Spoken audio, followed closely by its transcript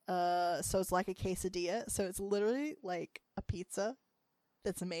So it's like a quesadilla. So it's literally like a pizza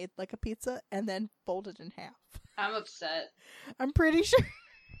that's made like a pizza and then folded in half. I'm upset. I'm pretty sure.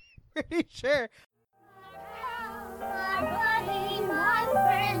 Pretty sure. My buddy, my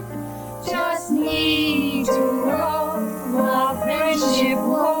friend, just need to know our friendship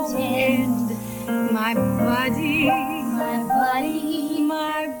won't end. My buddy, my buddy,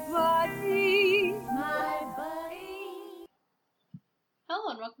 my buddy, my buddy. Hello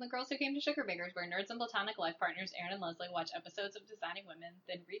and welcome to Girls Who Came to Sugar Bakers, where nerds and platonic life partners Aaron and Leslie watch episodes of Designing Women,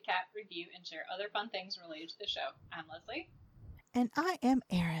 then recap, review, and share other fun things related to the show. I'm Leslie. And I am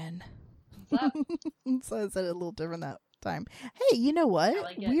Aaron. What's up? So I said it a little different that time. Hey, you know what? I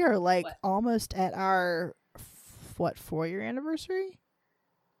like it. We are like What? almost at our 4-year anniversary?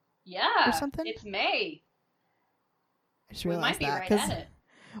 Yeah, Or something? it's May. I just We realized might be that right 'cause at it.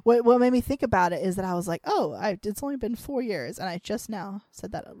 what made me think about it is that I was like, oh, it's only been 4 years, and I just now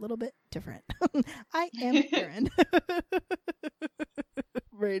said that a little bit different. I am Aaron.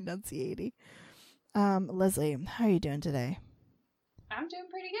 Very enunciating. Leslie, how are you doing today? I'm doing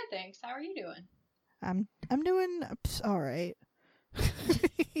pretty good, thanks. How are you doing? I'm doing all right.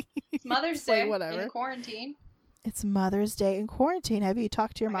 It's Mother's It's like, Day whatever. in quarantine. It's Mother's Day in quarantine. Have you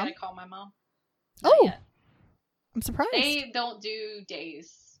talked to your I mom? gotta call my mom. Not Oh, yet. I'm surprised. They don't do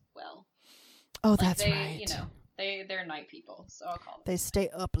days well. Oh, Like, that's they, right. You know, they're night people, so I'll call them. They stay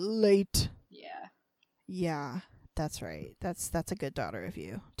up late. Yeah. Yeah, that's right. That's a good daughter of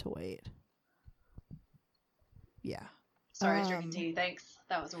you to wait. Yeah. Sorry, I was drinking tea. Thanks.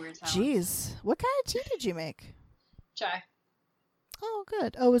 That was a weird sound. Jeez, what kind of tea did you make? Chai. Oh,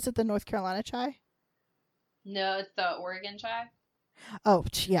 good. Oh, was it the North Carolina chai? No, it's the Oregon chai. Oh,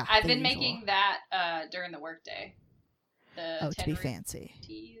 yeah. I've the been usual. making that during the workday. The Oh, to be Tenerife fancy.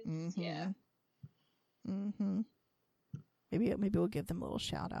 teas. Mhm. Yeah. Mm-hmm. Maybe we'll give them a little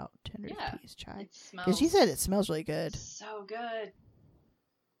shout out. Tenerife Yeah. Teas chai. It smells Because she said it smells really good. so good.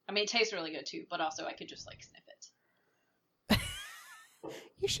 I mean, it tastes really good too, but also I could just like sniff it.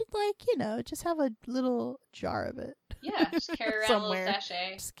 You should just have a little jar of it. Yeah, just carry around a Somewhere. little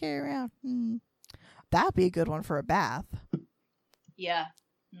sachet. Just carry around. That'd be a good one for a bath. Yeah.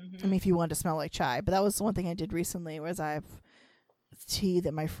 I mean, if you wanted to smell like chai. But that was one thing I did recently was I have tea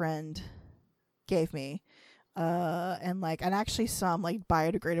that my friend gave me. And actually some like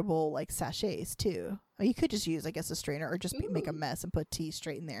biodegradable like sachets too. You could just use, I guess, a strainer or just make a mess and put tea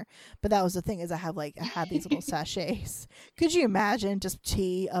straight in there. But that was the thing is I had these little sachets. Could you imagine just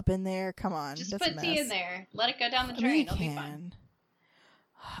tea up in there? Come on. Just that's a put tea mess. in there. Let it go down the I mean, drain. you It'll be fine. can.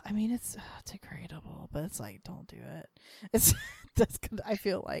 I mean, it's degradable, but it's like, don't do it. It's I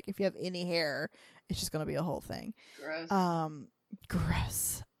feel like if you have any hair, it's just gonna be a whole thing. Gross.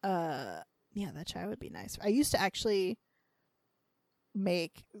 Gross. Yeah, that chai would be nice. I used to actually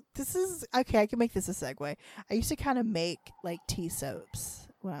make. I can make this a segue. I used to kind of make like tea soaps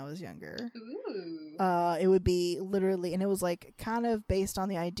when I was younger. Ooh. It would be literally, and it was like kind of based on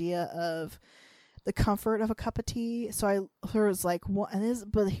the idea of the comfort of a cup of tea. So there was like one,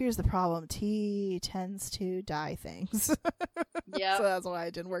 but here's the problem: tea tends to dye things. Yeah. So that's why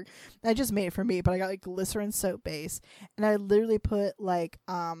it didn't work. I just made it for me, but I got like glycerin soap base, and I literally put like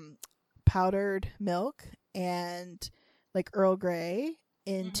powdered milk and like Earl Grey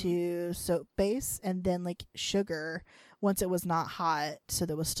into soap base, and then like sugar once it was not hot, so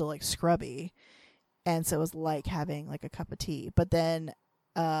that it was still like scrubby, and so it was like having like a cup of tea. But then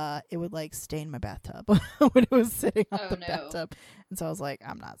it would like stain my bathtub when it was sitting on the bathtub, and so I was like,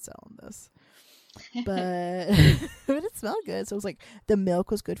 I'm not selling this. But but it smelled good, so it was like the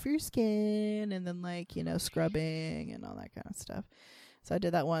milk was good for your skin, and then like scrubbing and all that kind of stuff. So I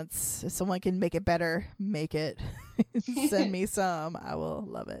did that once. If someone can make it better, make it. Send me some. I will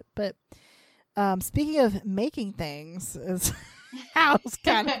love it. But speaking of making things, is how I was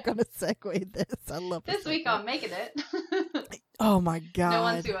kind of going to segue this. I love This week on Making It. Oh my God. No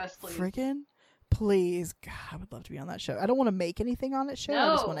one sue us, please. Friggin' please. God, I would love to be on that show. I don't want to make anything on that show.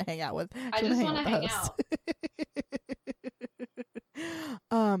 I just want to hang out with. I just want to hang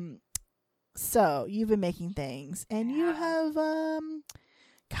out. So you've been making things, and you have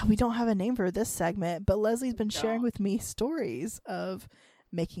God, we don't have a name for this segment, but Leslie's been sharing with me stories of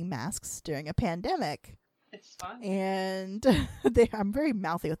making masks during a pandemic. It's fun. And I'm very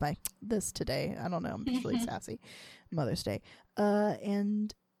mouthy with this today. I don't know. I'm just really sassy. Mother's Day.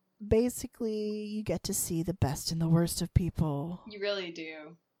 And basically you get to see the best and the worst of people. You really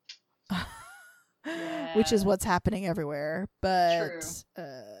do. Yeah. Which is what's happening everywhere. But True.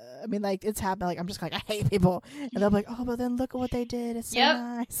 I mean, like, it's happening. Like, I'm just like, I hate people, and they'll be like, oh, but then look at what they did. It's so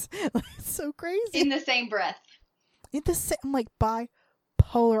nice. Like, it's so crazy. In the same breath. I'm like, by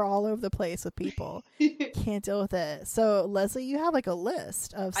bipolar all over the place with people. Can't deal with it. So Leslie, you have like a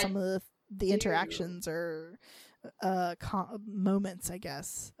list of some of the interactions or moments, I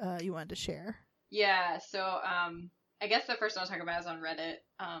guess, you wanted to share. Yeah. So I guess the first one I'll talk about is on Reddit.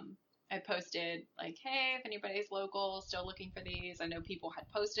 I posted like, hey, if anybody's local, still looking for these. I know people had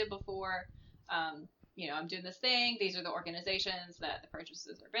posted before. You know, I'm doing this thing. These are the organizations that the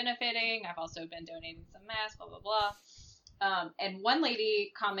purchases are benefiting. I've also been donating some masks, blah, blah, blah. And one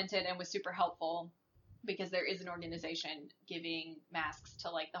lady commented and was super helpful because there is an organization giving masks to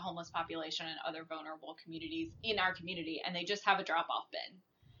like the homeless population and other vulnerable communities in our community. And they just have a drop-off bin.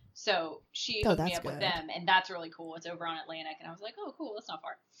 So she hooked me up with them, and that's really cool. It's over on Atlantic. And I was like, oh, cool. That's not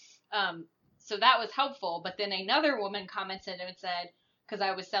far. So that was helpful. But then another woman commented and said, because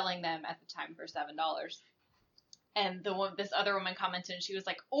I was selling them at the time for $7. And this other woman commented, and she was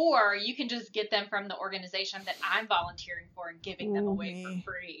like, or you can just get them from the organization that I'm volunteering for and giving them away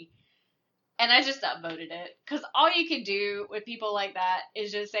for free. And I just upvoted it. Because all you can do with people like that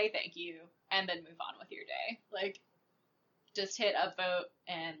is just say thank you and then move on with your day. Like, just hit upvote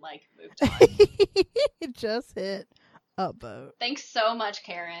and, like, move on. Just hit upvote. Thanks so much,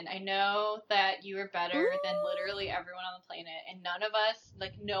 Karen. I know that you are better than literally everyone on the planet, and none of us,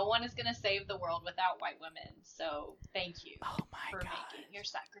 like, no one is going to save the world without white women. So thank you for making your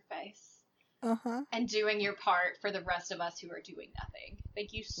sacrifice and doing your part for the rest of us who are doing nothing.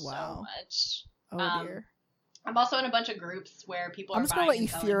 Thank you so much. Oh, dear. I'm also in a bunch of groups where people I'm just going to let you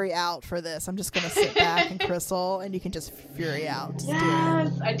fury out for this. I'm just going to sit back and Crystal, and you can just fury out. Just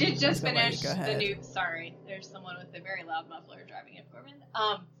yes! I did just finish the new... Sorry, there's someone with a very loud muffler driving in for me.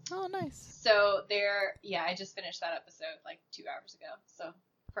 Oh, nice. So I just finished that episode like 2 hours ago. So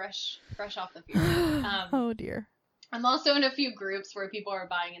fresh off the fury. Oh, dear. I'm also in a few groups where people are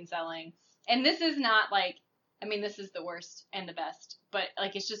buying and selling. And this is not like... I mean, this is the worst and the best. But,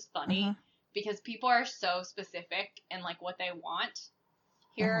 like, it's just funny. Because people are so specific in, like, what they want.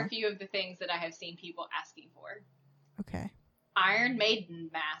 Here are a few of the things that I have seen people asking for. Okay. Iron Maiden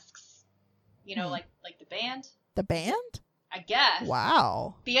masks. You know, like the band? The band? I guess.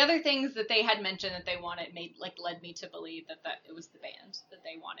 Wow. The other things that they had mentioned that they wanted led me to believe that it was the band that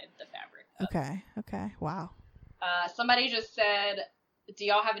they wanted the fabric of. Okay. Wow. Somebody just said, do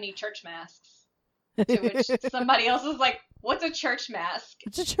y'all have any church masks? To which somebody else was like, what's a church mask?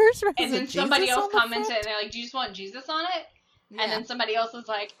 It's a church mask. And then somebody else commented, and they're like, do you just want Jesus on it? Yeah. And then somebody else was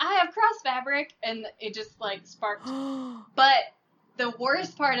like, I have cross fabric. And it just, like, sparked. But the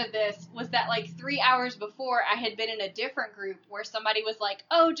worst part of this was that, like, 3 hours before, I had been in a different group where somebody was like,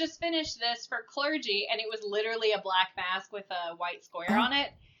 oh, just finish this for clergy. And it was literally a black mask with a white square on it.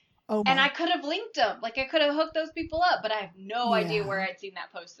 Oh, and I could have linked them. Like, I could have hooked those people up. But I have no idea where I'd seen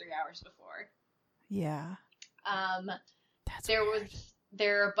that post 3 hours before. Yeah.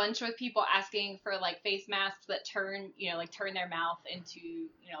 There are a bunch of people asking for like face masks that turn their mouth into,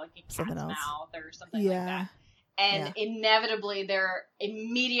 like a cat's mouth or something like that. And inevitably there are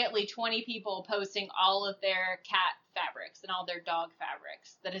immediately 20 people posting all of their cat fabrics and all their dog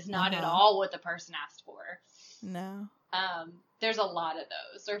fabrics. That is not at all what the person asked for. No. There's a lot of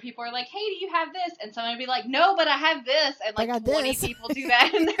those. Or people are like, hey, do you have this? And somebody would be like, no, but I have this. And like 20 people do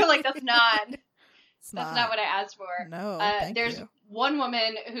that. And they're like, that's not what I asked for. No, there's one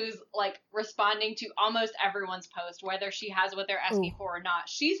woman who's like responding to almost everyone's post, whether she has what they're asking for or not.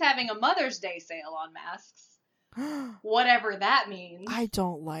 She's having a Mother's Day sale on masks. Whatever that means. I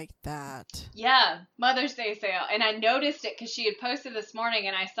don't like that. Yeah, Mother's Day sale. And I noticed it because she had posted this morning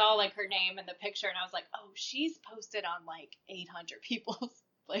and I saw like her name in the picture and I was like, oh, she's posted on like 800 people's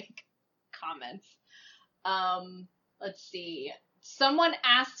like comments. Let's see. Someone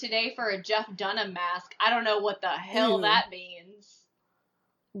asked today for a Jeff Dunham mask. I don't know what the hell that means.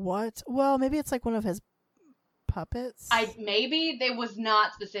 What? Well, maybe it's like one of his puppets. Maybe they was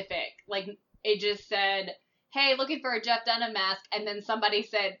not specific. Like it just said, "Hey, looking for a Jeff Dunham mask," and then somebody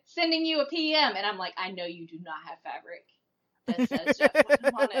said, "Sending you a PM," and I'm like, I know you do not have fabric that says Jeff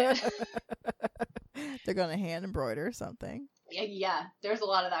Dunham on it. They're gonna hand embroider something. Yeah, there's a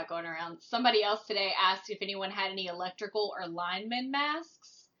lot of that going around. Somebody else today asked if anyone had any electrical or lineman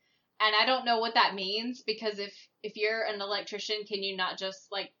masks. And I don't know what that means, because if you're an electrician, can you not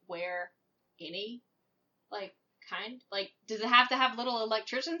just, like, wear any, like, kind? Like, does it have to have little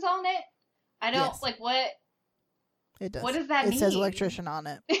electricians on it? I don't, like, what? It does. What does that mean? It says electrician on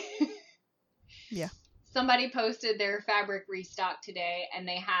it. Yeah. Somebody posted their fabric restock today, and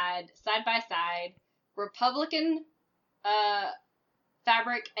they had, side-by-side, Republican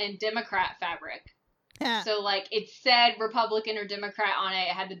fabric and Democrat fabric. So, like, it said Republican or Democrat on it.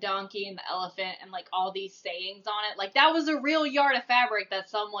 It had the donkey and the elephant and, like, all these sayings on it. Like, that was a real yard of fabric that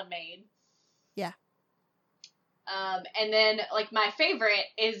someone made. Yeah. And then, like, my favorite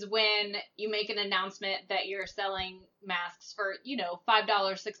is when you make an announcement that you're selling masks for, you know, $5,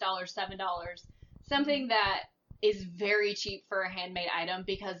 $6, $7. Something that is very cheap for a handmade item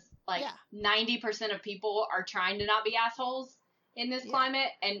because, like, 90% of people are trying to not be assholes in this climate.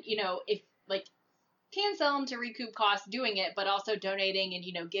 And, you know, if, like, can sell them to recoup costs doing it, but also donating and,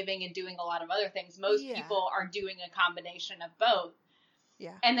 you know, giving and doing a lot of other things. Most people are doing a combination of both.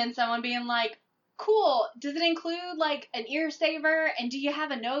 Yeah. And then someone being like, cool, does it include, like, an ear saver? And do you have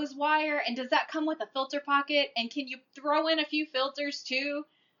a nose wire? And does that come with a filter pocket? And can you throw in a few filters, too?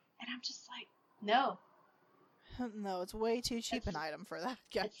 And I'm just like, no. No, it's way too cheap an item for that.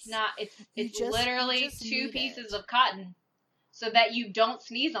 Guys. It's not. It's literally 2 pieces of cotton so that you don't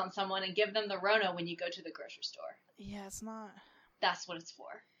sneeze on someone and give them the Rona when you go to the grocery store. Yeah, it's not. That's what it's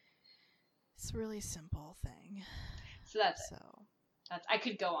for. It's a really simple thing. So that's it. That's, I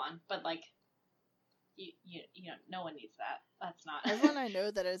could go on, but, like, you know, no one needs that. That's not. Everyone I know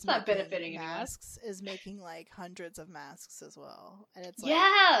that is not making benefiting masks is making, like, hundreds of masks as well, and it's like,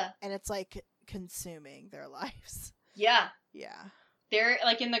 and it's like consuming their lives. Yeah. They're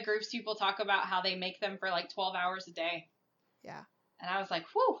like in the groups. People talk about how they make them for like 12 hours a day. Yeah. And I was like,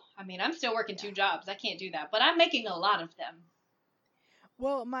 whew. I mean, I'm still working 2 jobs. I can't do that, but I'm making a lot of them.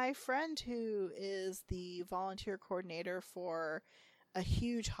 Well, my friend who is the volunteer coordinator for a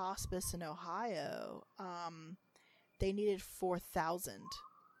huge hospice in Ohio, they needed 4,000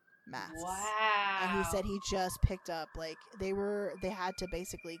 masks. Wow. And he said he just picked up, like, they had to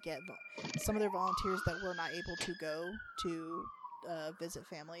basically get some of their volunteers that were not able to go to visit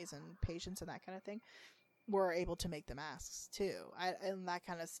families and patients and that kind of thing were able to make the masks too. And that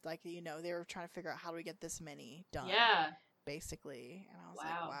kind of, like, you know, they were trying to figure out how do we get this many done. Yeah. Basically. And I was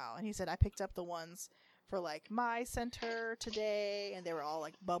like, wow. And he said, I picked up the ones for, like, my center today, and they were all,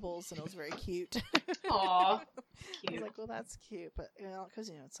 like, bubbles, and it was very cute. Aw, cute. I was like, well, that's cute, but, you know, because,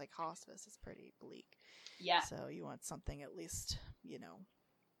 you know, it's like hospice, it's pretty bleak. Yeah. So you want something at least, you know,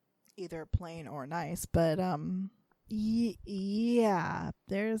 either plain or nice, but, yeah,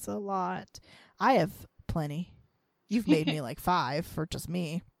 there's a lot. I have plenty. You've made me, like, 5 for just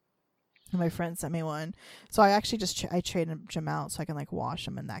me. And my friend sent me one. So I actually just, I traded them out so I can, like, wash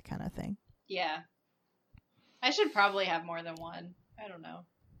them and that kind of thing. Yeah. I should probably have more than one. I don't know.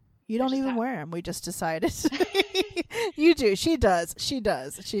 You don't even wear them. We just decided. You do. She does. I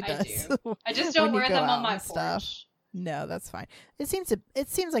do. I just don't wear them on my porch. No, that's fine. It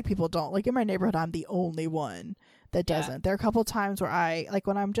seems like people don't. Like, in my neighborhood, I'm the only one that doesn't. Yeah. There are a couple times where I, like,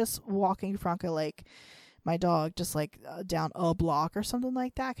 when I'm just walking Franca, like, my dog, just, like, down a block or something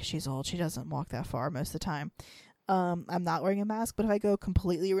like that, because she's old. She doesn't walk that far most of the time. I'm not wearing a mask, but if I go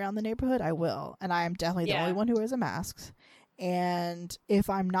completely around the neighborhood, I will. And I am definitely the only one who wears a mask. And if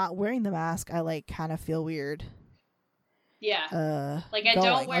I'm not wearing the mask, I, like, kind of feel weird. Yeah. Like, I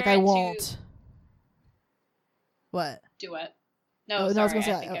don't wear like, it I won't. What? Do it. No, sorry. I was gonna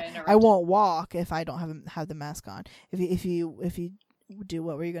say, I won't walk if I don't have the mask on. If you do,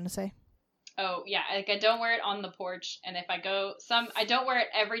 what were you gonna say? Oh, yeah, like, I don't wear it on the porch, and if I go I don't wear it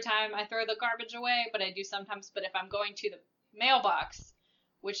every time I throw the garbage away, but I do sometimes. But if I'm going to the mailbox,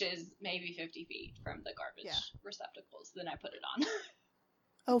 which is maybe 50 feet from the garbage receptacles, then I put it on.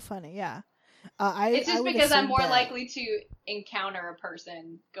 Oh, funny, yeah. It's just because I'm more likely to encounter a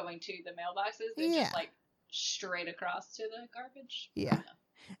person going to the mailboxes than just, like, straight across to the garbage. Yeah.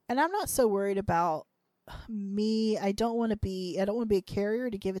 And I'm not so worried about me. I don't want to be a carrier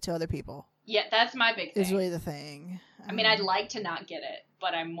to give it to other people. Yeah, that's my big thing. Is really the thing. I mean, I'd like to not get it,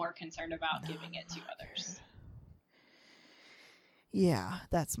 but I'm more concerned about giving it to others. Yeah,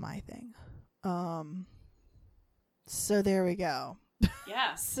 that's my thing. So there we go.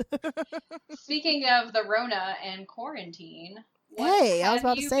 Yeah. Speaking of the Rona and quarantine, I was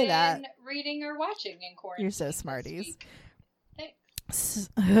about to say that. Have you been reading or watching in quarantine? You're so smarties. Thanks.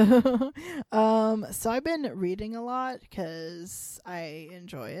 So I've been reading a lot because I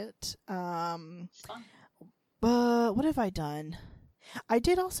enjoy it. It's fun. But what have I done? I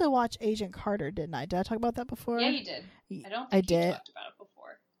did also watch Agent Carter, didn't I? Did I talk about that before? Yeah, you did. I don't think you talked about it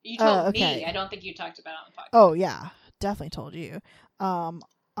before. You told me. I don't think you talked about it on the podcast. Oh, yeah. Definitely told you.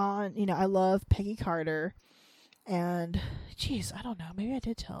 I love Peggy Carter. And, geez, I don't know. Maybe I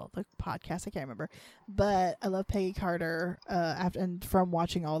did tell the podcast. I can't remember. But I love Peggy Carter and from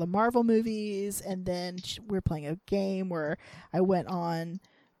watching all the Marvel movies. And then we're playing a game where I went on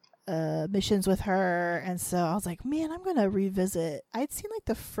missions with her, and so I was like, man, I'm gonna revisit. I'd seen like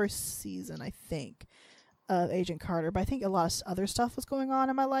the first season, I think, of Agent Carter, but I think a lot of other stuff was going on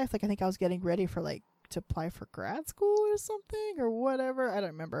in my life. Like I think I was getting ready for like to apply for grad school or something or whatever. I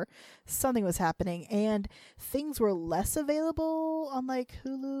don't remember. Something was happening, and things were less available on like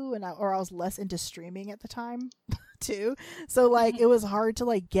Hulu, and I was less into streaming at the time too. So like it was hard to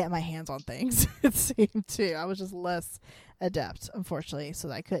like get my hands on things. It seemed too. I was just less adept, unfortunately, so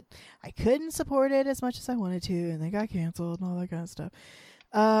I couldn't support it as much as I wanted to, and they got canceled and all that kind of stuff.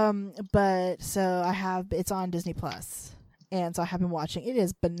 But so it's on Disney Plus, and so I have been watching. It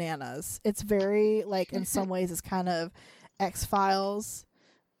is bananas. It's very like in some ways it's kind of X-Files,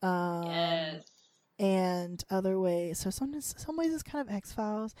 Yes. and other ways. So some ways it's kind of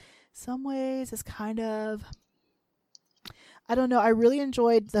X-Files. Some ways it's kind of, I don't know. I really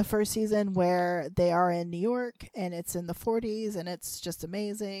enjoyed the first season where they are in New York and it's in the 40s and it's just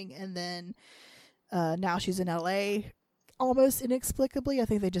amazing. And then now she's in LA almost inexplicably. I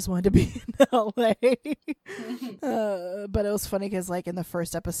think they just wanted to be in LA. But it was funny because like in the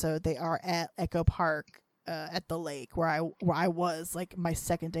first episode they are at Echo Park at the lake where I was like my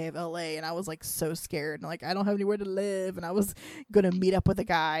second day of LA, and I was like so scared and like I don't have anywhere to live, and I was gonna meet up with a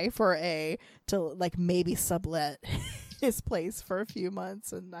guy to like maybe sublet his place for a few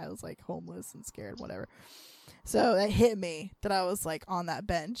months, and I was like homeless and scared, whatever. So it hit me that I was like on that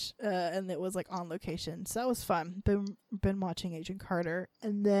bench, and it was like on location. So that was fun. Been watching Agent Carter,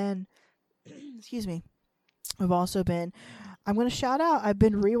 and then excuse me, I'm going to shout out, I've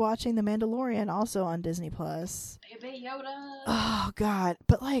been rewatching The Mandalorian also on Disney Plus. Baby Yoda. Oh God.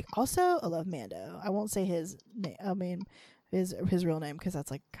 But like also I love Mando. I won't say his name. I mean his real name, because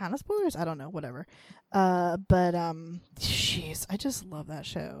that's like kind of spoilers. I don't know, whatever. But jeez, I just love that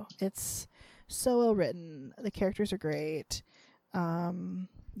show. It's so well written. The characters are great.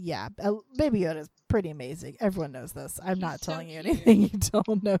 Yeah, Baby Yoda is pretty amazing. Everyone knows this. I'm not telling you anything you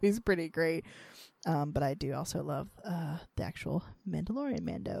don't know. He's pretty great. But I do also love the actual Mandalorian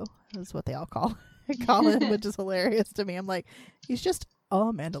Mando. That's what they all call him, which is hilarious to me. I'm like, he's just a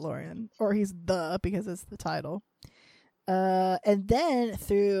Mandalorian, or he's because it's the title. And then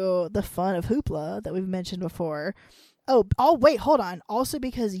through the fun of Hoopla that we've mentioned before. Oh, wait, hold on. Also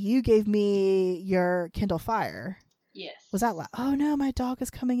because you gave me your Kindle Fire. Yes. Was that loud? Oh no, my dog is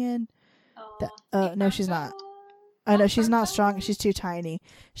coming in. Oh, no, she's not. Oh no, she's not strong. She's too tiny.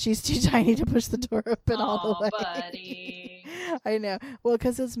 She's too tiny to push the door open all the way. Buddy. I know. Well,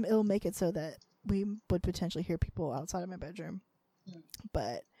 because it'll make it so that we would potentially hear people outside of my bedroom.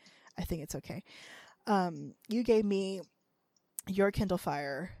 But I think it's okay. You gave me your Kindle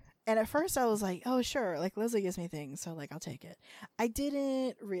Fire, and at first I was like, oh sure, like Leslie gives me things, so like I'll take it. I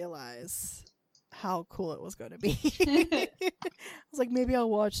didn't realize how cool it was going to be. I was like, maybe I'll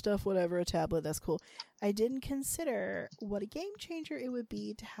watch stuff, whatever, a tablet, that's cool. I didn't consider what a game changer it would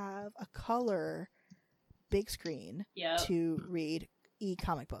be to have a color big screen to read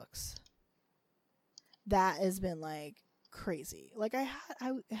e-comic books. That has been like crazy. Like I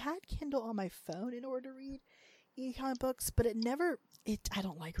had Kindle on my phone in order to read e-comic books, but I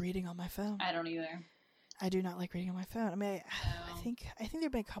don't like reading on my phone. I don't either. I do not like reading on my phone. I mean, I think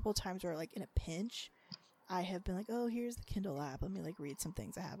there've been a couple of times where, like, in a pinch, I have been like, oh, here's the Kindle app. Let me, like, read some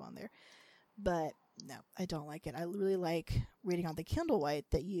things I have on there. But, no, I don't like it. I really like reading on the Kindle White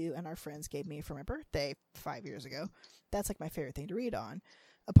that you and our friends gave me for my birthday 5 years ago. That's, like, my favorite thing to read on,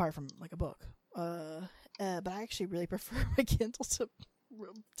 apart from, like, a book. But I actually really prefer my Kindle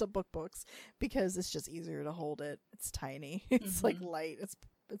to books because it's just easier to hold it. It's tiny. It's, like, light. It's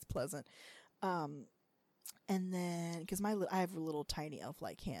pleasant. And then, because I have little tiny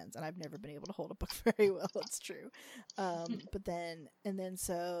elf-like hands, and I've never been able to hold a book very well. It's true. So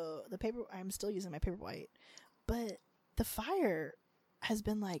the paper, I'm still using my Paperwhite, but the Fire has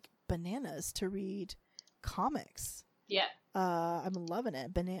been like bananas to read comics. Yeah. I'm loving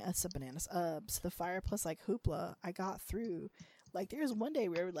it. So the Fire plus like Hoopla, I got through. Like there was one day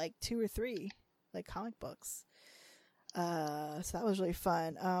where we were like 2 or 3 like comic books. So that was really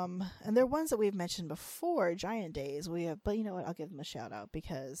fun. And they're ones that we've mentioned before, Giant Days. But you know what? I'll give them a shout out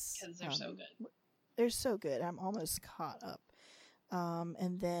because they're so good. They're so good. I'm almost caught up.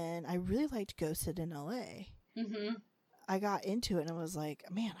 And then I really liked Ghosted in LA. Mm-hmm. I got into it and I was like,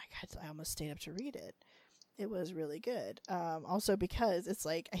 man, I almost stayed up to read it. It was really good. Also because it's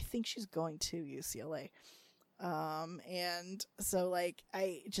like, I think she's going to UCLA. And so like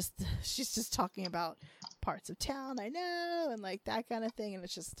she's just talking about parts of town I know and like that kind of thing, and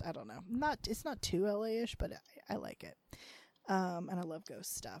it's just, I don't know, it's not too LA-ish, but I like it. And I love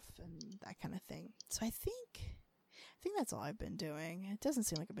ghost stuff and that kind of thing. So I think think that's all I've been doing. It doesn't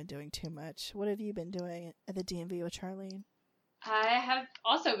seem like I've been doing too much. What have you been doing at the DMV with Charlene? I have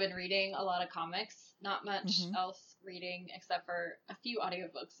also been reading a lot of comics. Not much Mhm. else reading except for a few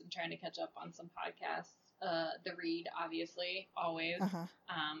audiobooks. I'm trying to catch up on some podcasts. The Read, obviously, always. Uh-huh.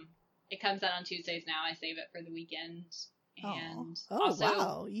 It comes out on Tuesdays now. I save it for the weekend. And Oh, also,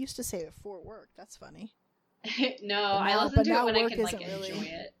 wow. You used to save it for work. That's funny. no, But I now- listen but to it now when I work can like isn't really- enjoy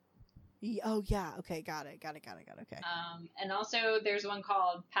it. Oh, yeah. Okay, got it. Okay. And also there's one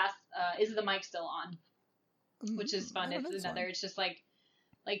called Is the Mic Still On? Which is fun. I don't know It's this another. one. It's just like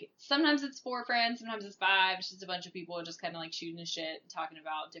sometimes it's 4 friends, sometimes it's 5. It's just a bunch of people just kind of like shooting the shit, talking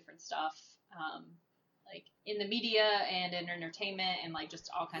about different stuff, like in the media and in entertainment and like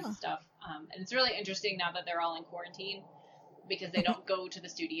just all kinds of stuff. And it's really interesting now that they're all in quarantine because they don't go to the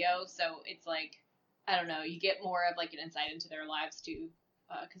studio. So it's like, I don't know, you get more of like an insight into their lives too,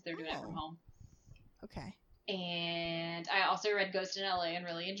 because they're doing it from home. Okay. And I also read Ghost in LA and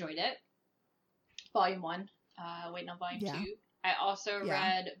really enjoyed it. Volume 1. Waiting on Volume 2. I also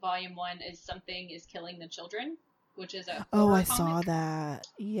read Volume 1 is Something is Killing the Children, which is a horror I comic. saw that.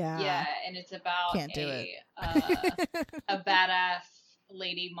 Yeah. Yeah, and it's about Can't do it. a badass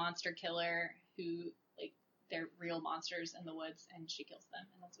lady monster killer who, like, they're real monsters in the woods, and she kills them,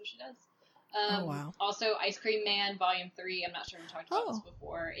 and that's what she does. Oh, wow. Also, Ice Cream Man, Volume 3. I'm not sure we talked about this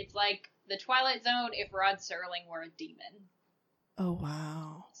before. It's like the Twilight Zone if Rod Serling were a demon. Oh,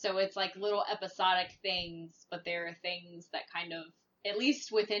 wow. So it's like little episodic things, but there are things that kind of, at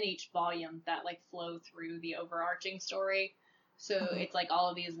least within each volume, that like flow through the overarching story. So it's like all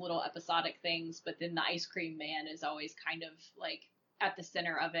of these little episodic things, but then the Ice Cream Man is always kind of like at the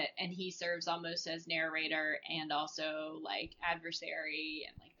center of it, and he serves almost as narrator and also like adversary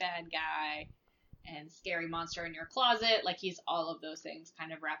and like bad guy and scary monster in your closet. Like he's all of those things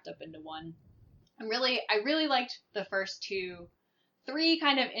kind of wrapped up into one. I really liked the first 2. 3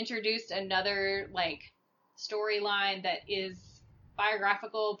 kind of introduced another like storyline that is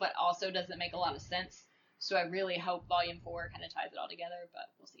biographical but also doesn't make a lot of sense. So I really hope Volume 4 kind of ties it all together, but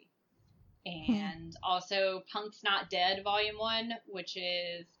we'll see. And also Punk's Not Dead Volume 1, which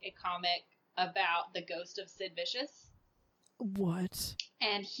is a comic about the ghost of Sid Vicious. What?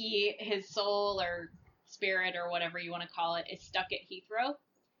 And his soul or spirit or whatever you want to call it is stuck at Heathrow.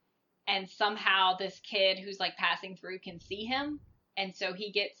 And somehow this kid who's like passing through can see him. And so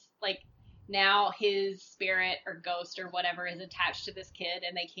he gets like, now his spirit or ghost or whatever is attached to this kid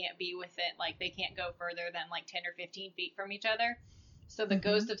and they can't be with it. Like they can't go further than like 10 or 15 feet from each other. So the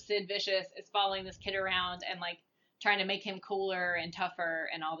ghost of Sid Vicious is following this kid around and like trying to make him cooler and tougher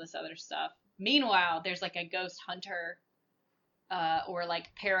and all this other stuff. Meanwhile, there's like a ghost hunter, or like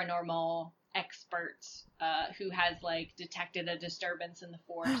paranormal expert, who has like detected a disturbance in the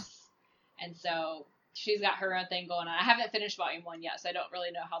force. And so she's got her own thing going on. I haven't finished Volume 1 yet, so I don't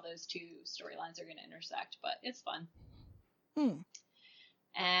really know how those 2 storylines are going to intersect, but it's fun.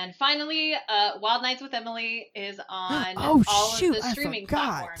 And finally, Wild Nights with Emily is on all of the streaming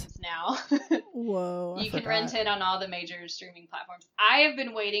platforms now. Whoa. You can rent it on all the major streaming platforms. I have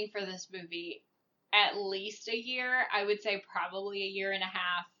been waiting for this movie at least a year. I would say probably a year and a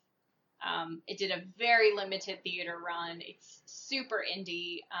half. It did a very limited theater run. It's super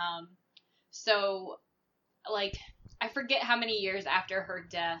indie. So, like, I forget how many years after her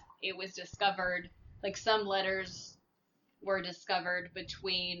death it was discovered, like, some letters were discovered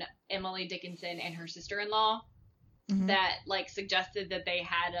between Emily Dickinson and her sister-in-law that, like, suggested that they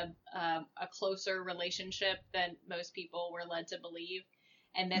had a closer relationship than most people were led to believe.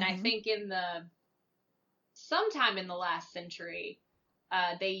 And then I think sometime in the last century,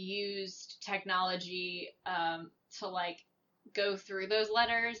 they used technology to, like, go through those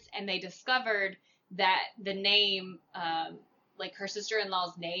letters, and they discovered that the name, like her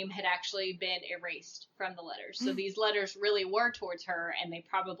sister-in-law's name, had actually been erased from the letters. So these letters really were towards her, and they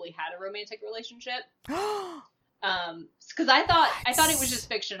probably had a romantic relationship. Because I thought it was just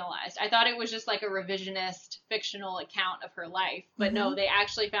fictionalized. I thought it was just like a revisionist fictional account of her life. But no, they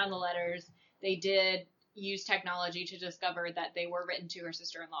actually found the letters. They did use technology to discover that they were written to her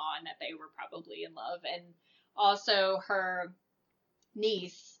sister-in-law and that they were probably in love. And also her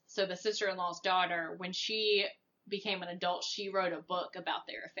niece, so the sister-in-law's daughter, when she became an adult, she wrote a book about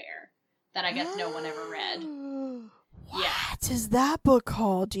their affair that I guess no one ever read. What is that book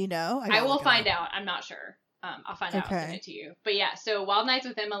called? Do you know? I will find out. I'm not sure. I'll find out and send it to you. But yeah, so Wild Nights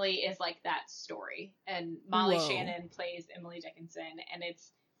with Emily is like that story. And Molly Shannon plays Emily Dickinson. And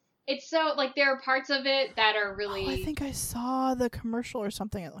it's so, like, there are parts of it that are really... I think I saw the commercial or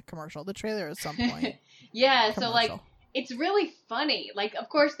something. The trailer at some point. Yeah, so, like, it's really funny. Like, of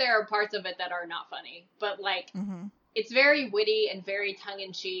course, there are parts of it that are not funny. But, like, it's very witty and very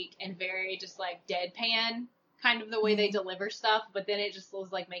tongue-in-cheek and very just, like, deadpan kind of the way they deliver stuff, but then it just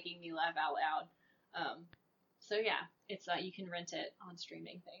was, like, making me laugh out loud. So, yeah, it's you can rent it on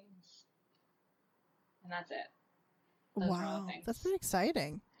streaming things. And that's it. Those are all the Wow, things. that's pretty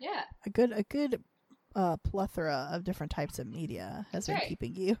exciting. Yeah. A good plethora of different types of media has been right.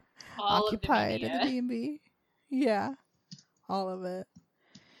 keeping you All occupied of in the the media. D&B. Yeah, all of it.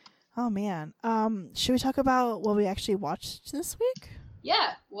 Oh man, should we talk about what we actually watched this week?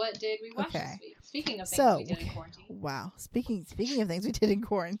 Yeah. What did we watch Okay. this week? Speaking of things So, we did in quarantine. Wow, speaking of things we did in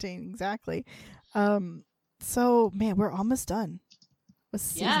quarantine, exactly. So man, we're almost done with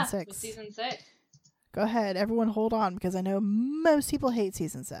season 6. With season 6. Go ahead, everyone, hold on because I know most people hate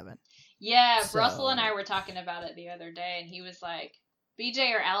season 7. Yeah, So- Russell and I were talking about it the other day, and he was like,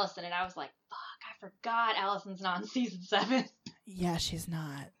 BJ or Allison, and I was like, fuck, I forgot Allison's not in season 7. Yeah, she's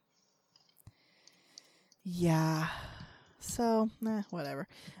not. Yeah. So, whatever.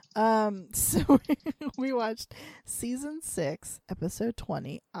 So we watched season 6, episode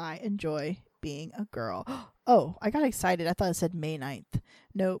 20. I Enjoy Being a Girl. Oh, I got excited. I thought it said May 9th.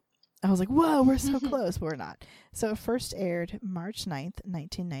 Nope. I was like, whoa, we're so close. But we're not. So it first aired March 9th,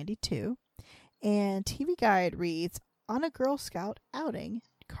 1992. And TV Guide reads, on a Girl Scout outing,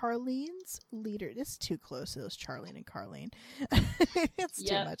 Carlene's leader. It's too close to those Charlene and Carlene. It's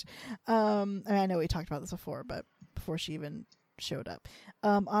too much. I know we talked about this before, but before she even showed up.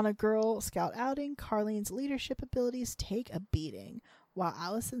 On a Girl Scout outing, Carlene's leadership abilities take a beating, while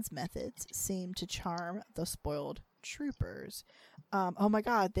Allison's methods seem to charm the spoiled troopers. Oh my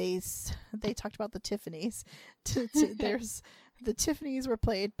God, they talked about the Tiffanys. There's the Tiffanys were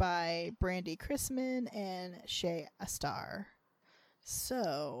played by Brandy Chrisman and Shay Astar.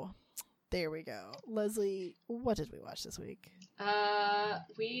 So there we go. Leslie, what did we watch this week?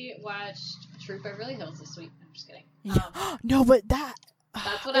 We watched True Beverly Hills this week. I'm just kidding. No, but that's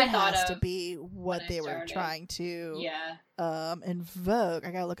what I thought has of to be what when they I were started. trying to Yeah. invoke.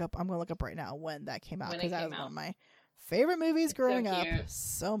 I'm gonna look up right now when that came out When it because that came was one out. of my favorite movies It's so growing up cute.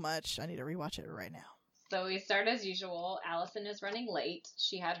 so much. I need to rewatch it right now. So we start as usual. Allison is running late.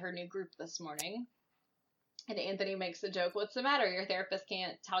 She had her new group this morning. And Anthony makes a joke, what's the matter? Your therapist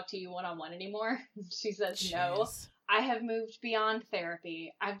can't talk to you one-on-one anymore? She says, no. Jeez. I have moved beyond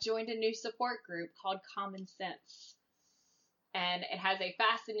therapy. I've joined a new support group called Common Sense. And it has a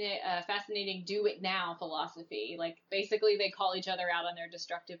fascinating do it now philosophy. Like, basically, they call each other out on their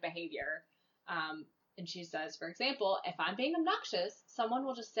destructive behavior. And she says, for example, if I'm being obnoxious, someone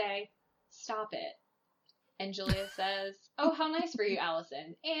will just say, stop it. And Julia says, oh, how nice for you,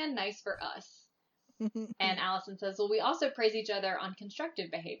 Allison. And nice for us. And Allison says, well, we also praise each other on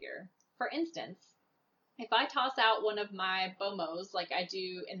constructive behavior. For instance, if I toss out one of my BOMOs like I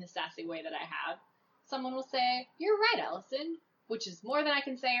do in the sassy way that I have, someone will say, you're right, Allison, which is more than I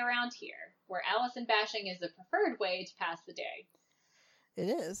can say around here, where Allison bashing is the preferred way to pass the day. It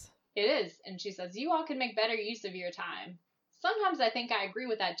is. It is. And she says, you all can make better use of your time. Sometimes I think I agree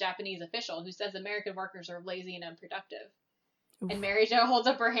with that Japanese official who says American workers are lazy and unproductive. Oof. And Mary Jo holds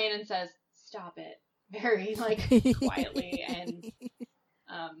up her hand and says, stop it. Very, quietly and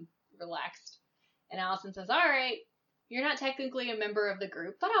relaxed. And Allison says, all right, you're not technically a member of the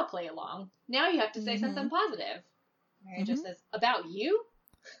group, but I'll play along. Now you have to say something positive. Mary Jo says, about you?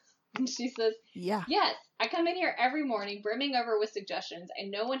 And she says, Yeah. yes, I come in here every morning brimming over with suggestions,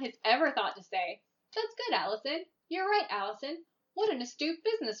 and no one has ever thought to say, that's good, Allison. You're right, Allison. What an astute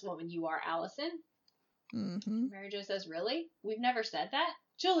businesswoman you are, Allison. Mm-hmm. Mary Jo says, really? We've never said that?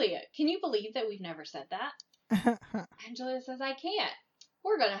 Julia, can you believe that we've never said that? And Julia says, I can't.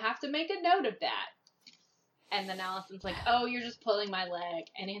 We're going to have to make a note of that. And then Allison's like, oh, you're just pulling my leg.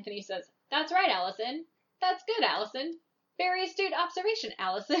 And Anthony says, that's right, Allison. That's good, Allison. Very astute observation,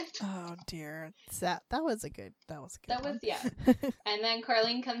 Allison. Oh dear, that was a good. That was a good. That was, one. yeah. And then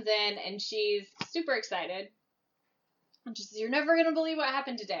Carlene comes in and she's super excited. And she says, you're never going to believe what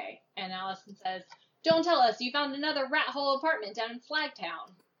happened today. And Allison says, don't tell us you found another rat hole apartment down in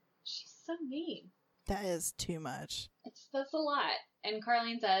Flagtown. She's so mean. That is too much. That's a lot. And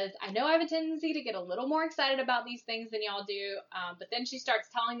Carlene says, I know I have a tendency to get a little more excited about these things than y'all do, but then she starts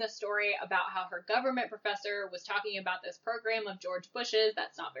telling the story about how her government professor was talking about this program of George Bush's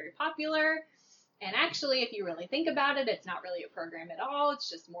that's not very popular. And actually, if you really think about it, it's not really a program at all. It's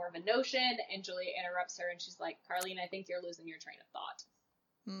just more of a notion. And Julia interrupts her and she's like, Carlene, I think you're losing your train of thought.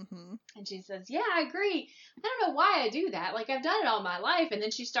 Mm-hmm. And she says, yeah, I agree. I don't know why I do that. Like, I've done it all my life. And then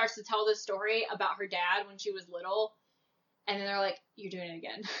she starts to tell this story about her dad when she was little. And then they're like, you're doing it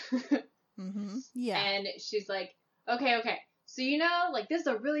again. Mm-hmm. Yeah. And she's like, okay. So, like, this is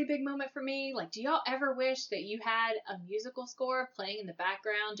a really big moment for me. Like, do y'all ever wish that you had a musical score playing in the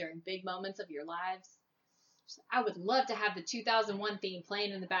background during big moments of your lives? I would love to have the 2001 theme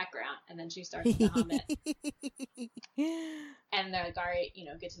playing in the background. And then she starts to hum it. And they're like, all right,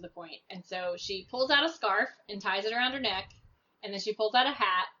 get to the point. And so she pulls out a scarf and ties it around her neck. And then she pulls out a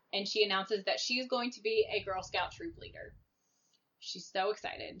hat and she announces that she's going to be a Girl Scout troop leader. She's so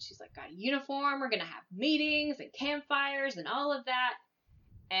excited. She's like, got a uniform. We're going to have meetings and campfires and all of that.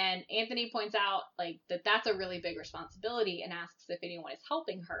 And Anthony points out like that's a really big responsibility and asks if anyone is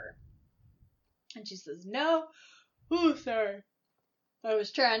helping her. And she says, no. Oh, sorry. I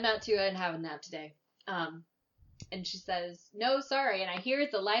was trying not to. I didn't have a nap today. And she says, no, sorry. And I hear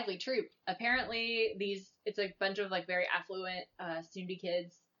it's a lively troop. Apparently it's a bunch of like very affluent SUNY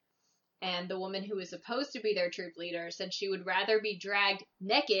kids. And the woman who was supposed to be their troop leader said she would rather be dragged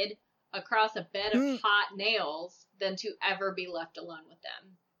naked across a bed of hot nails than to ever be left alone with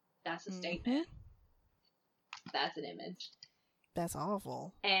them. That's a statement. That's an image. That's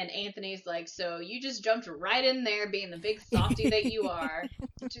awful. And Anthony's like, so you just jumped right in there being the big softy that you are.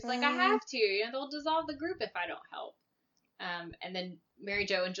 And she's like, I have to. They'll dissolve the group if I don't help. And then Mary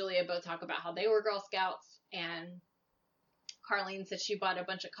Jo and Julia both talk about how they were Girl Scouts. And Carlene said she bought a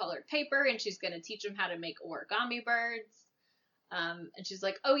bunch of colored paper and she's going to teach them how to make origami birds. And she's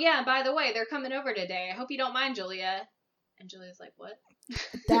like, oh yeah, and by the way, they're coming over today. I hope you don't mind, Julia. And Julia's like, what?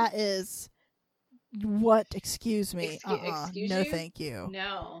 That is... What? Excuse me. Excuse no, you? Thank you.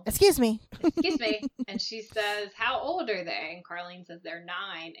 No. Excuse me. Excuse me. And she says, how old are they? And Carlene says they're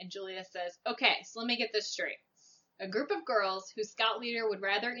 9. And Julia says, okay, so let me get this straight. A group of girls whose scout leader would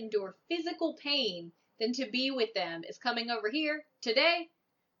rather endure physical pain than to be with them is coming over here today.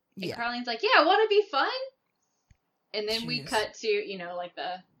 And Yeah. Carlene's like, yeah, want to be fun? And then we Jeez. cut to, like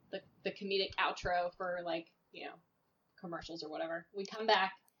the comedic outro for like, commercials or whatever. We come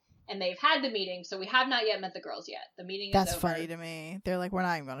back. And they've had the meeting, so we have not yet met the girls yet. The meeting is over. That's funny to me. They're like, we're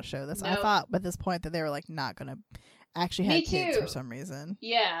not even going to show this. Nope. I thought at this point that they were like not going to actually have Me kids too. for some reason.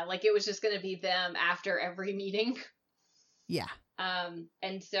 Yeah, like it was just going to be them after every meeting. Yeah.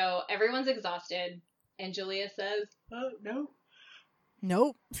 And so everyone's exhausted, and Julia says, oh, no.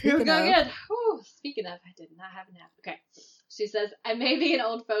 Nope. Here we Speaking go of, again. Whew, speaking of, I did not have a nap. Okay. She says, I may be an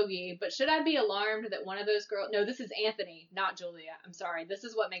old fogey, but should I be alarmed that one of those girls... No, this is Anthony, not Julia. I'm sorry. This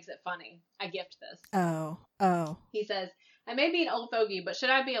is what makes it funny. I gift this. Oh. He says, I may be an old fogey, but should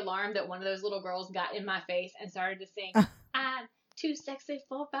I be alarmed that one of those little girls got in my face and started to sing, I'm too sexy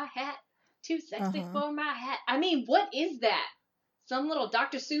for my hat, too sexy for my hat. I mean, what is that? Some little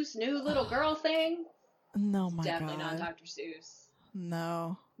Dr. Seuss new little girl thing? No, my Definitely God. not Dr. Seuss.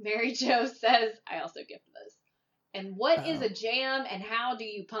 No. Mary Jo says, I also gift this. And what is a jam and how do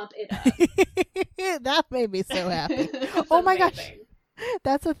you pump it up? That made me so happy. It's Oh my gosh. amazing.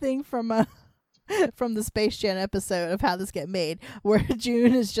 That's a thing from the Space Jam episode of How This Get Made, where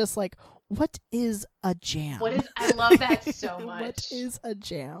June is just like, what is a jam? I love that so much. What is a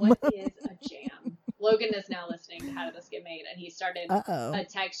jam? What is a jam? Logan is now listening to How Did This Get Made, and he started a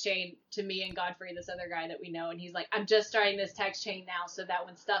text chain to me and Godfrey, this other guy that we know, and he's like, I'm just starting this text chain now so that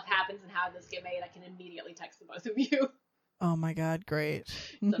when stuff happens and How Did This Get Made, I can immediately text the both of you. Oh my God, great.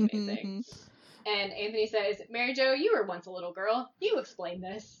 It's amazing. And Anthony says, Mary Jo, you were once a little girl. You explain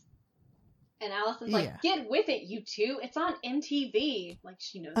this. And Allison's like, get with it, you two. It's on MTV. Like,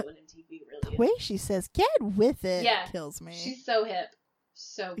 she knows what MTV really is. The way she says, get with it, kills me. She's so hip.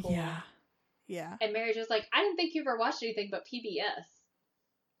 So cool. Yeah. And Mary Jo's like, I didn't think you ever watched anything but PBS.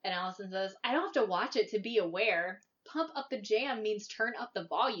 And Allison says, I don't have to watch it to be aware. Pump up the jam means turn up the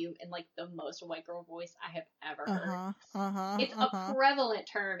volume in like the most white girl voice I have ever heard. It's a prevalent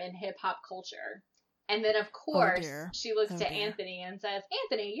term in hip hop culture. And then of course she looks to Anthony and says,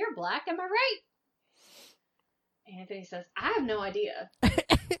 Anthony, you're black, am I right? Anthony says, I have no idea.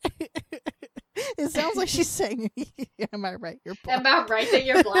 It sounds like she's saying, am I right? You're black. Am I right that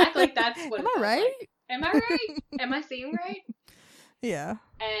you're black? Like that's what Am I right? Like. Am I right? Am I seeing right? Yeah.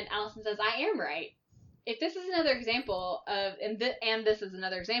 And Allison says, I am right. If this is another example of, and this is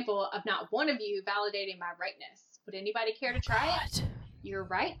another example of not one of you validating my rightness, would anybody care to try it? You're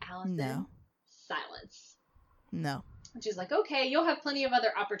right, Allison. No. Silence. No. And she's like, okay, you'll have plenty of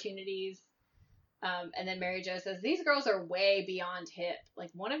other opportunities. And then Mary Jo says, these girls are way beyond hip. Like,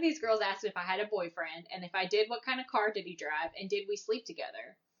 one of these girls asked if I had a boyfriend, and if I did, what kind of car did he drive, and did we sleep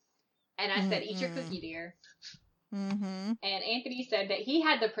together? And I said, eat your cookie, dear. And Anthony said that he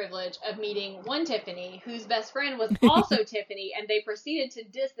had the privilege of meeting one Tiffany, whose best friend was also Tiffany, and they proceeded to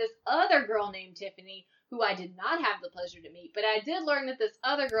diss this other girl named Tiffany, who I did not have the pleasure to meet. But I did learn that this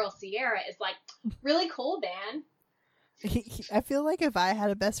other girl, Sierra, is like really cool, man. I feel like if I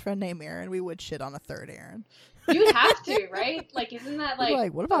had a best friend named Aaron, we would shit on a third Aaron. You'd have to, right? Like, isn't that We'd be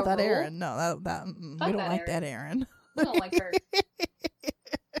like what about a that rule? Aaron? No, that we Fuck don't that like that Aaron. We don't like her.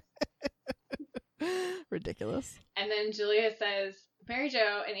 Ridiculous. And then Julia says, Mary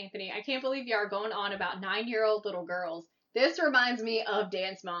Jo and Anthony, I can't believe you are going on about 9-year-old little girls. This reminds me of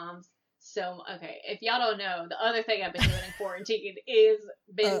Dance Moms. So, okay, if y'all don't know, the other thing I've been doing in quarantine is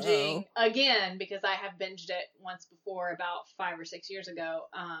binging again, because I have binged it once before about 5 or 6 years ago,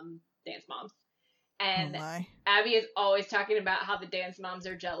 Dance Moms. And Abby is always talking about how the Dance Moms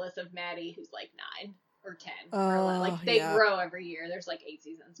are jealous of Maddie, who's like 9 or 10. Or 11. Like, they grow every year. There's like 8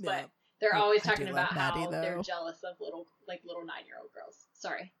 seasons, but they're always talking about Maddie, how they're jealous of little 9-year-old girls.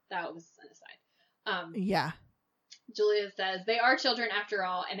 Sorry, that was an aside. Yeah. Julia says, they are children after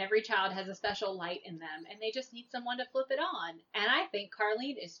all, and every child has a special light in them, and they just need someone to flip it on. And I think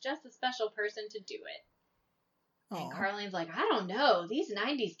Carlene is just a special person to do it. Aww. And Carlene's like, I don't know. These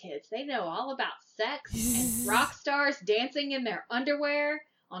 90s kids, they know all about sex and rock stars dancing in their underwear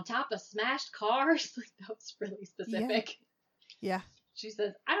on top of smashed cars. Like, that was really specific. Yeah. She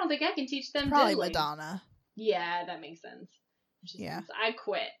says, I don't think I can teach them probably diddling. Madonna. Yeah, that makes sense. She says, I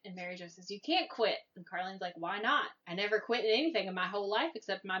quit. And Mary Jo says, you can't quit. And Carlene's like, why not? I never quit in anything in my whole life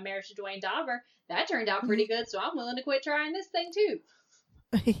except my marriage to Dwayne Dauber. That turned out pretty good, so I'm willing to quit trying this thing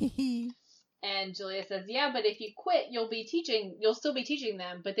too. And Julia says, yeah, but if you quit, you'll still be teaching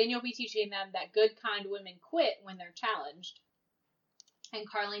them, but then you'll be teaching them that good, kind women quit when they're challenged. And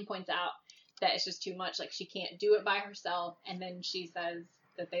Carlene points out that it's just too much. Like, she can't do it by herself. And then she says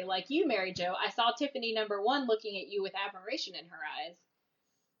that they like you, Mary Jo. I saw Tiffany #1 looking at you with admiration in her eyes.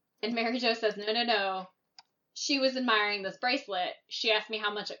 And Mary Jo says, no. She was admiring this bracelet. She asked me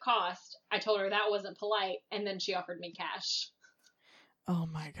how much it cost. I told her that wasn't polite. And then she offered me cash. Oh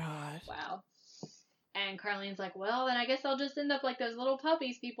my God. Wow. And Carlene's like, well, then I guess I'll just end up like those little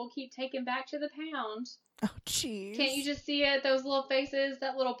puppies people keep taking back to the pound. Oh, jeez. Can't you just see it? Those little faces,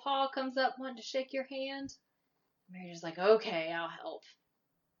 that little paw comes up wanting to shake your hand. Mary's like, okay, I'll help.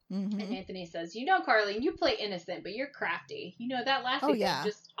 Mm-hmm. And Anthony says, you know, Carlene, you play innocent, but you're crafty. You know, that last thing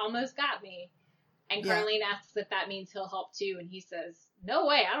just almost got me. And Carlene asks if that means he'll help too. And he says, no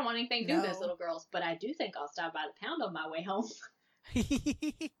way. I don't want anything to do with those little girls, but I do think I'll stop by the pound on my way home.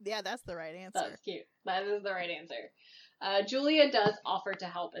 Yeah, that's the right answer. That's cute. That is the right answer. Julia does offer to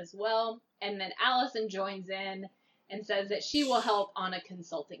help as well. And then Allison joins in and says that she will help on a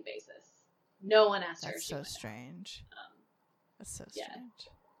consulting basis. No one asked her. That's so strange. That's so strange.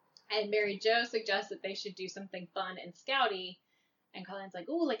 And Mary Jo suggests that they should do something fun and scouty. And Carlene's like,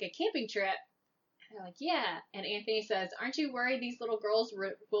 ooh, like a camping trip. And they're like, yeah. And Anthony says, aren't you worried these little girls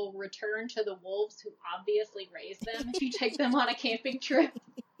will return to the wolves who obviously raised them if you take them on a camping trip?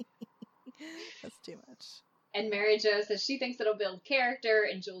 That's too much. And Mary Jo says she thinks it'll build character,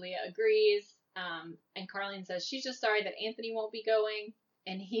 and Julia agrees. And Carlene says she's just sorry that Anthony won't be going.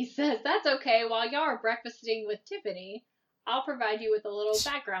 And he says, that's okay. While y'all are breakfasting with Tiffany, I'll provide you with a little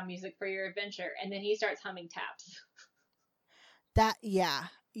background music for your adventure. And then he starts humming taps.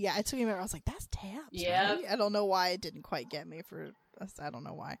 Yeah, it took me a minute. I was like, that's taps. Yeah. Right? I don't know why it didn't quite get me I don't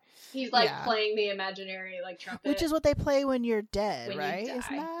know why. He's like playing the imaginary like trumpet. Which is what they play when you're dead, when right? You die.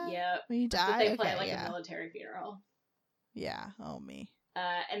 Isn't that? Yep. When you die? That's what they play at like a military funeral. Yeah. Oh, me.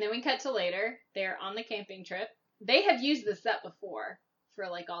 And then we cut to later. They're on the camping trip. They have used the set before for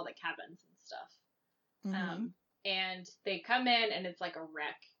like all the cabins and stuff. Mm-hmm. And they come in and it's like a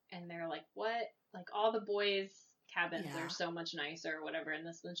wreck. And they're like, what? Like all the boys' cabins are so much nicer or whatever. And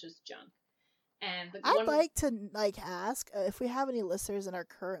this one's just junk. And I'd like to ask if we have any listeners that are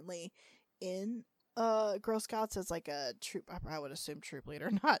currently in Girl Scouts as like a troop. I would assume troop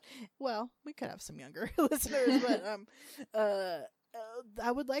leader, not. Well, we could have some younger listeners, but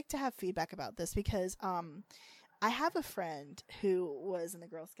I would like to have feedback about this because I have a friend who was in the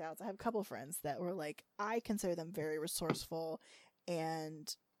Girl Scouts. I have a couple of friends that were like, I consider them very resourceful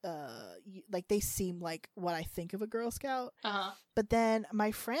and like they seem like what I think of a Girl Scout. But then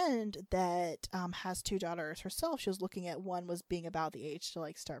my friend that has 2 daughters herself, she was looking at one was being about the age to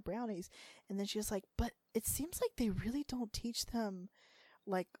like start brownies, and then she was like, but it seems like they really don't teach them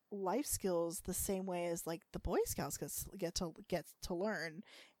like life skills the same way as like the Boy Scouts get to learn.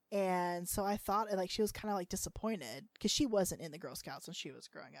 And so I thought like she was kind of like disappointed because she wasn't in the Girl Scouts when she was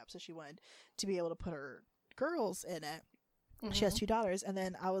growing up, so she wanted to be able to put her girls in it. Mm-hmm. She has 2 daughters, and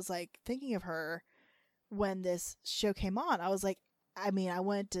then I was like thinking of her when this show came on. I was like, I mean, I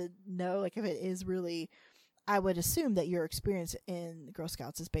wanted to know like if it is really. I would assume that your experience in the Girl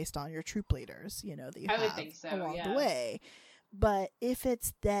Scouts is based on your troop leaders, that you have would think so, along the way. But if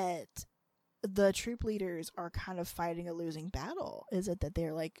it's that the troop leaders are kind of fighting a losing battle. Is it that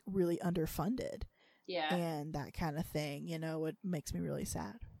they're like really underfunded? Yeah. And that kind of thing, you know, it makes me really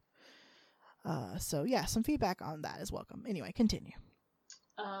sad. So yeah, some feedback on that is welcome. Anyway, continue.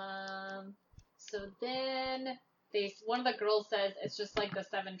 So then one of the girls says it's just like the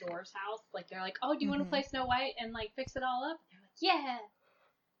Seven Dwarfs house. Like they're like, oh, do you want to play Snow White and like fix it all up? And they're like, yeah.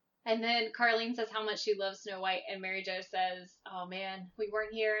 And then Carlene says how much she loves Snow White, and Mary Jo says, oh man, we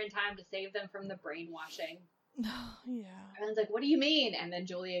weren't here in time to save them from the brainwashing. Yeah. Everyone's like, what do you mean? And then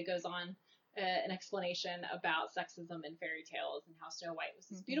Julia goes on an explanation about sexism in fairy tales and how Snow White was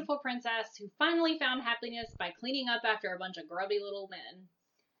this beautiful princess who finally found happiness by cleaning up after a bunch of grubby little men.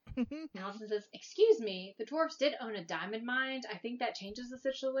 Allison says, excuse me, the dwarfs did own a diamond mine. I think that changes the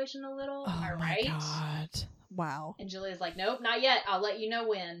situation a little. Am I right? Oh my God. Wow. And Julia's like, nope, not yet. I'll let you know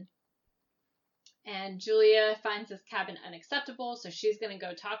when. And Julia finds this cabin unacceptable, so she's going to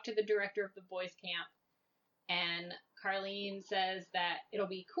go talk to the director of the boys' camp. And Carlene says that it'll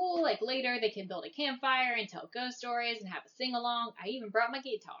be cool, like later they can build a campfire and tell ghost stories and have a sing-along. I even brought my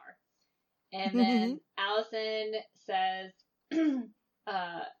guitar. And then Allison says,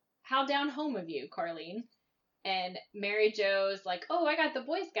 how down home of you, Carlene? And Mary Jo's like, oh, I got the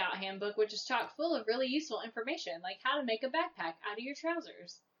Boy Scout handbook, which is chock full of really useful information, like how to make a backpack out of your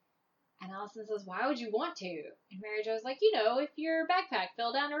trousers. And Allison says, why would you want to? And Mary Jo's like, you know, if your backpack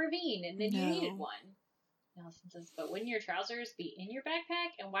fell down a ravine and then you needed one. And Allison says, but wouldn't your trousers be in your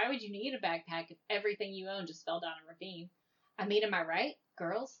backpack? And why would you need a backpack if everything you own just fell down a ravine? I mean, am I right,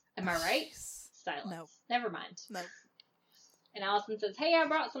 girls? Am I right? Silence. No. Never mind. No. And Allison says, hey, I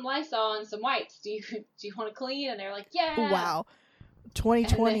brought some Lysol and some wipes. Do you want to clean? And they're like, yeah. Wow.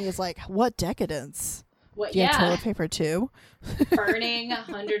 2020 is like, what decadence? What? Do you have Yeah. toilet paper too? Burning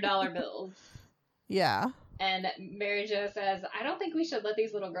 $100 bills. Yeah. And Mary Jo says, I don't think we should let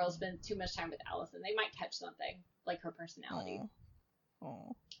these little girls spend too much time with Allison. They might catch something, like her personality.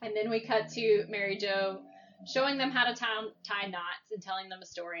 Oh. And then we cut to Mary Jo showing them how to tie knots and telling them a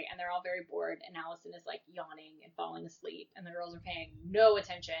story, and they're all very bored, and Allison is like yawning and falling asleep, and the girls are paying no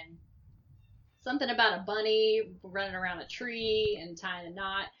attention. Something about a bunny running around a tree and tying a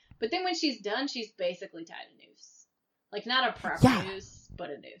knot. But then when she's done, she's basically tied a noose. Like, not a proper noose,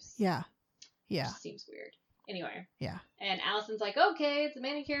 but a noose. Yeah. Yeah. Which seems weird. Anyway. Yeah. And Allison's like, okay, it's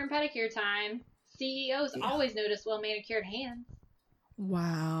manicure and pedicure time. CEOs always notice well-manicured hands.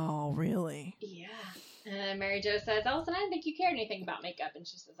 Wow, really? Yeah. And then Mary Jo says, Allison, I didn't think you cared anything about makeup. And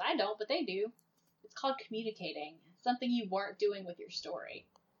she says, I don't, but they do. It's called communicating. It's something you weren't doing with your story.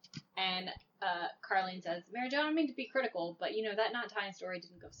 And Carlene says, Mary Jo, I don't mean to be critical, but, you know, that knot tying story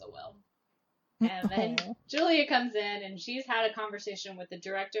didn't go so well. And then Julia comes in, and she's had a conversation with the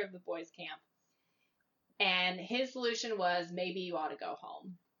director of the boys' camp. And his solution was, maybe you ought to go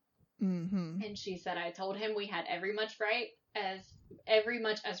home. Mm-hmm. And she said, I told him we had every much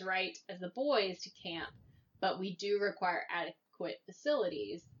as right as the boys to camp, but we do require adequate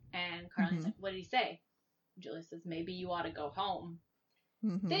facilities. And Carlene's like, what did he say? And Julia says, maybe you ought to go home.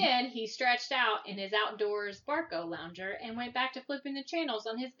 Mm-hmm. Then he stretched out in his outdoors Barco lounger and went back to flipping the channels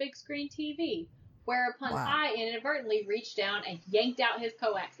on his big screen TV, whereupon I inadvertently reached down and yanked out his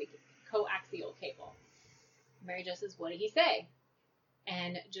coaxial cable. Mary Jo says, what did he say?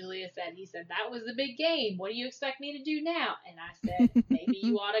 And Julia said, he said, that was the big game. What do you expect me to do now? And I said, maybe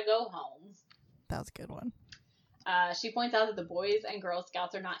you ought to go home. That was a good one. She points out that the Boys and Girl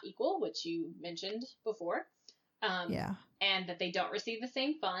Scouts are not equal, which you mentioned before. And that they don't receive the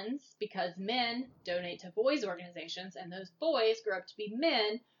same funds because men donate to boys' organizations, and those boys grow up to be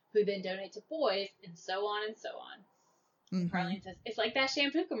men who then donate to boys, and so on and so on. Mm-hmm. Carlene says, it's like that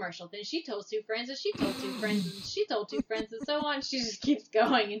shampoo commercial. Then she told two friends, and she told two friends, and she told two friends, and so on. She just keeps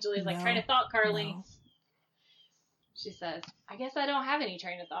going, and Julie's like, train of thought, Carlene. No. She says, I guess I don't have any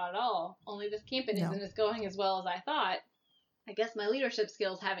train of thought at all. Only this camping isn't as going as well as I thought. I guess my leadership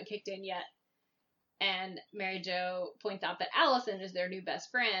skills haven't kicked in yet. And Mary Jo points out that Allison is their new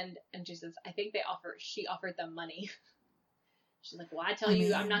best friend, and she says, I think she offered them money. She's like, well, I tell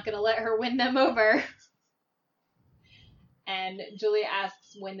you, I'm not going to let her win them over. And Julia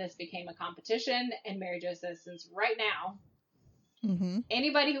asks when this became a competition, and Mary Jo says, since right now,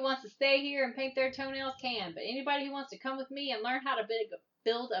 anybody who wants to stay here and paint their toenails can, but anybody who wants to come with me and learn how to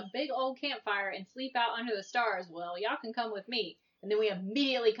build a big old campfire and sleep out under the stars, well, y'all can come with me. And then we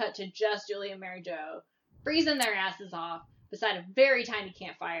immediately cut to just Julia and Mary Jo freezing their asses off beside a very tiny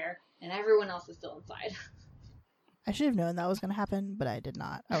campfire, and everyone else is still inside. I should have known that was going to happen, but I did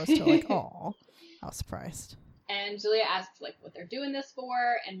not. I was still like, oh, I was surprised. And Julia asks, like, what they're doing this for,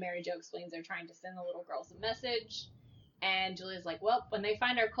 and Mary Jo explains they're trying to send the little girls a message. And Julia's like, well, when they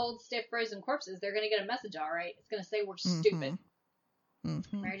find our cold, stiff, frozen corpses, they're going to get a message, all right? It's going to say we're stupid.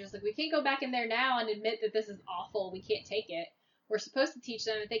 Mm-hmm. Mary Jo's like, we can't go back in there now and admit that this is awful. We can't take it. We're supposed to teach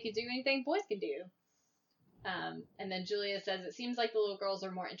them if they could do anything boys can do. And then Julia says, it seems like the little girls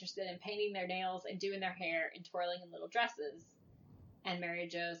are more interested in painting their nails and doing their hair and twirling in little dresses. And Mary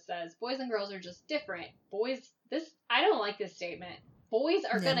Jo says, boys and girls are just different. I don't like this statement. Boys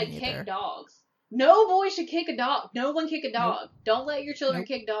are going to kick dogs. No boy should kick a dog. No one kick a dog. Nope. Don't let your children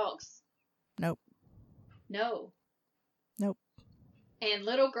kick dogs. Nope. No. Nope. And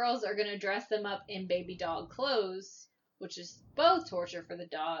little girls are going to dress them up in baby dog clothes, which is both torture for the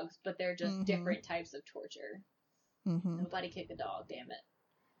dogs, but they're just different types of torture. Nobody kick a dog, damn it.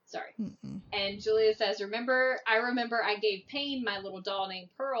 Sorry. And Julia says, I remember I gave Payne my little doll named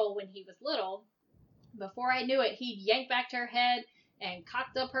Pearl when he was little. Before I knew it, he'd yank back to her head and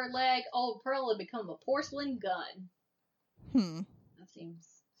cocked up her leg. Old Pearl had become a porcelain gun. That seems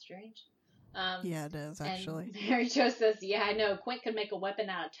strange. Yeah, it is, actually. And Mary Jo says, yeah, I know. Quint could make a weapon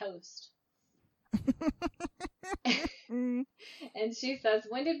out of toast. And she says,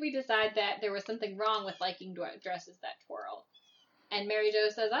 when did we decide that there was something wrong with liking dresses that twirl? And Mary Jo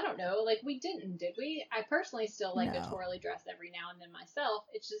says, I don't know. Like, we didn't, did we? I personally still like a twirly dress every now and then myself.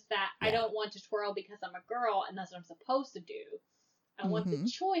 It's just that I don't want to twirl because I'm a girl and that's what I'm supposed to do. I want the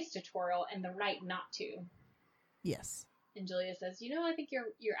choice to twirl and the right not to. Yes. And Julia says, I think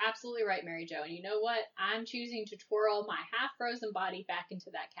you're absolutely right, Mary Jo. And you know what? I'm choosing to twirl my half-frozen body back into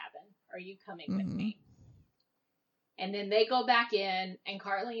that cabin. Are you coming with me? And then they go back in, and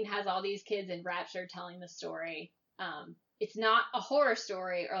Carlene has all these kids in rapture telling the story. It's not a horror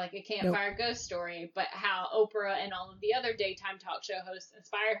story or like a campfire ghost story, but how Oprah and all of the other daytime talk show hosts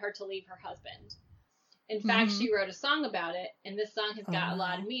inspired her to leave her husband. In fact, she wrote a song about it, and this song has got a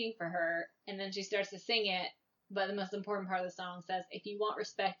lot of meaning for her. And then she starts to sing it, but the most important part of the song says, if you want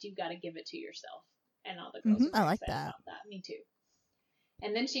respect, you've got to give it to yourself. And all the girls are excited about that. Me too.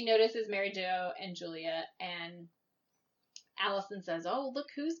 And then she notices Mary Jo and Julia, and Allison says, oh, look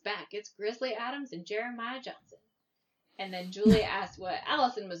who's back. It's Grizzly Adams and Jeremiah Johnson. And then Julia asks what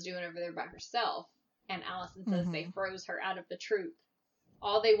Allison was doing over there by herself. And Allison says they froze her out of the troop.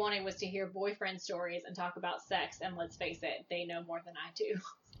 All they wanted was to hear boyfriend stories and talk about sex. And let's face it, they know more than I do.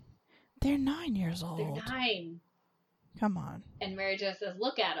 They're 9 years old. They're 9. Come on. And Mary Jo says,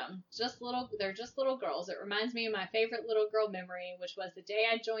 look at them. They're just little girls. It reminds me of my favorite little girl memory, which was the day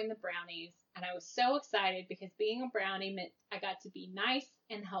I joined the Brownies. And I was so excited because being a Brownie meant I got to be nice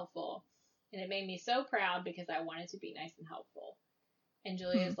and helpful. And it made me so proud because I wanted to be nice and helpful. And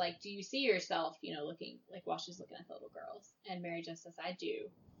Julia's like, do you see yourself, looking, like while she's looking at the little girls? And Mary Jo says, I do.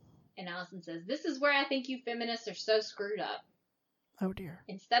 And Allison says, this is where I think you feminists are so screwed up. Oh, dear.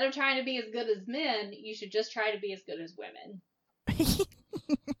 Instead of trying to be as good as men, you should just try to be as good as women.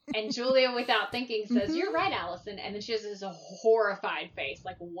 And Julia, without thinking, says, you're right, Allison. And then she has this horrified face,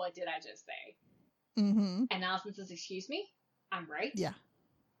 like, what did I just say? And Allison says, excuse me? I'm right? Yeah.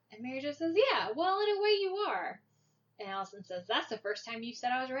 And Mary Jo says, yeah, well, in a way you are. And Allison says, that's the first time you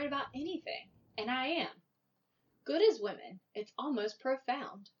said I was right about anything. And I am. Good as women. It's almost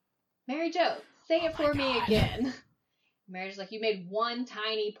profound. Mary Jo, say it for me again. Mary's like, you made one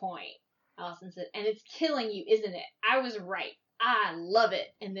tiny point. Allison said, and it's killing you, isn't it? I was right. I love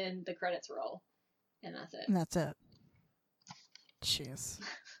it. And then the credits roll. And that's it. And that's it. Jeez.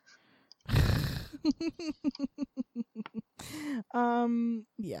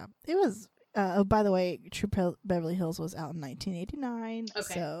 Yeah. It was, by the way, True Beverly Hills was out in 1989.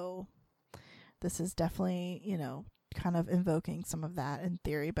 Okay. So this is definitely, kind of invoking some of that in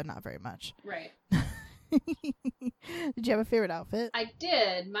theory, but not very much. Right. Did you have a favorite outfit? I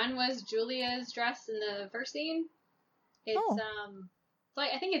did. Mine was Julia's dress in the first scene. It's it's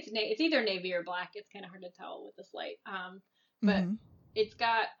like I think it's either navy or black. It's kind of hard to tell with this light. But it's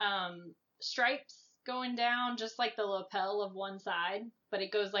got stripes going down just like the lapel of one side, but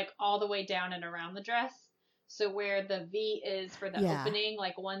it goes like all the way down and around the dress. So where the V is for the opening,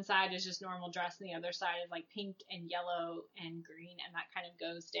 like one side is just normal dress and the other side is like pink and yellow and green, and that kind of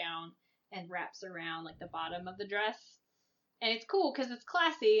goes down and wraps around like the bottom of the dress. And it's cool because it's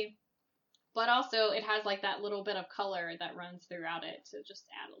classy, but also it has like that little bit of color that runs throughout it to just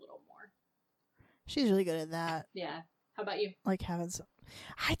add a little more. She's really good at that. Yeah. How about you? Like having some...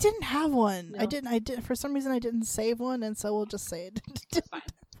 I didn't have one. No. I did for some reason I didn't save one, and so we'll just say it. That's fine.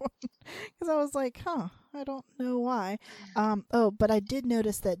 Because I was like, I don't know why. But I did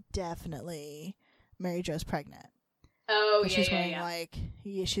notice that definitely Mary Jo's pregnant. Oh, but yeah, she's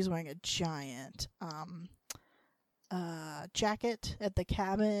wearing she's wearing a giant jacket at the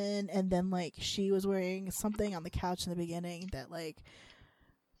cabin, and then like she was wearing something on the couch in the beginning that like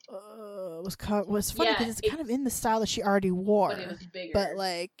was funny Yeah, because it's kind of in the style that she already wore, But it was bigger. but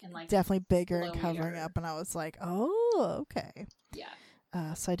like and, like, definitely bigger and flowier. covering up, and I was like, oh, okay. Yeah.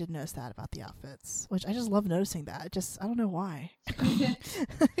 So I did notice that about the outfits, which I just love noticing that. I don't know why.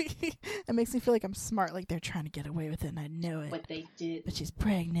 It makes me feel like I'm smart, like they're trying to get away with it, and I know it. What they did. But she's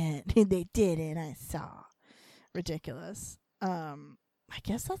pregnant. They did it. I saw. Ridiculous. I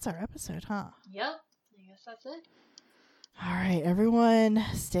guess that's our episode, huh? Yep. I guess that's it. All right, everyone,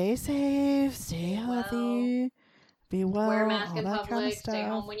 stay safe, stay healthy, be well, Wear a mask all in that public. kind of stuff. Stay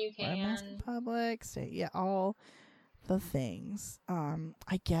home when you Wear a mask in can. public. All the things.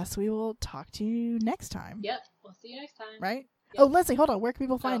 I guess we will talk to you next time. Yep. We'll see you next time. Right? Yep. Oh, Leslie, hold on. Where can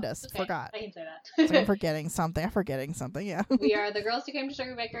people find us? Okay. Forgot. I can say So I'm that. forgetting something. Yeah. We are the Girls Who Came to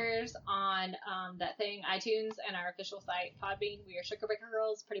Sugar Bakers on that thing, iTunes, and our official site, Podbean. We are Sugar Baker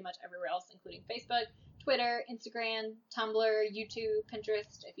Girls pretty much everywhere else, including Facebook, Twitter, Instagram, Tumblr, YouTube,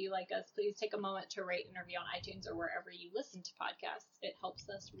 Pinterest. If you like us, please take a moment to rate and review on iTunes or wherever you listen to podcasts. It helps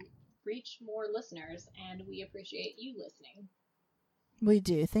us reach more listeners, and we appreciate you listening. We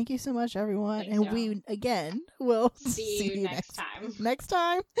do. Thank you so much, everyone. Thanks, and y'all. we, again, will See you next time. Next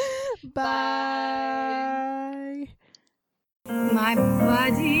time. Bye. My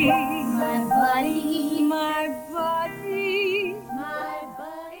body, My buddy, my body. my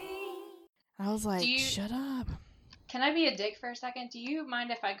buddy. I was like, Do you- shut up. Can I be a dick for a second? Do you mind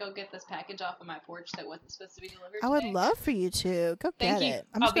if I go get this package off of my porch that wasn't supposed to be delivered I would today? love for you to. Go Thank get you. it.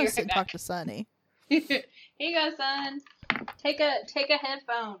 I'm I'll just be going right to sit and back. talk to Sunny. Here you go, son. Take a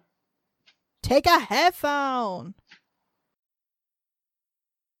headphone. Take a headphone.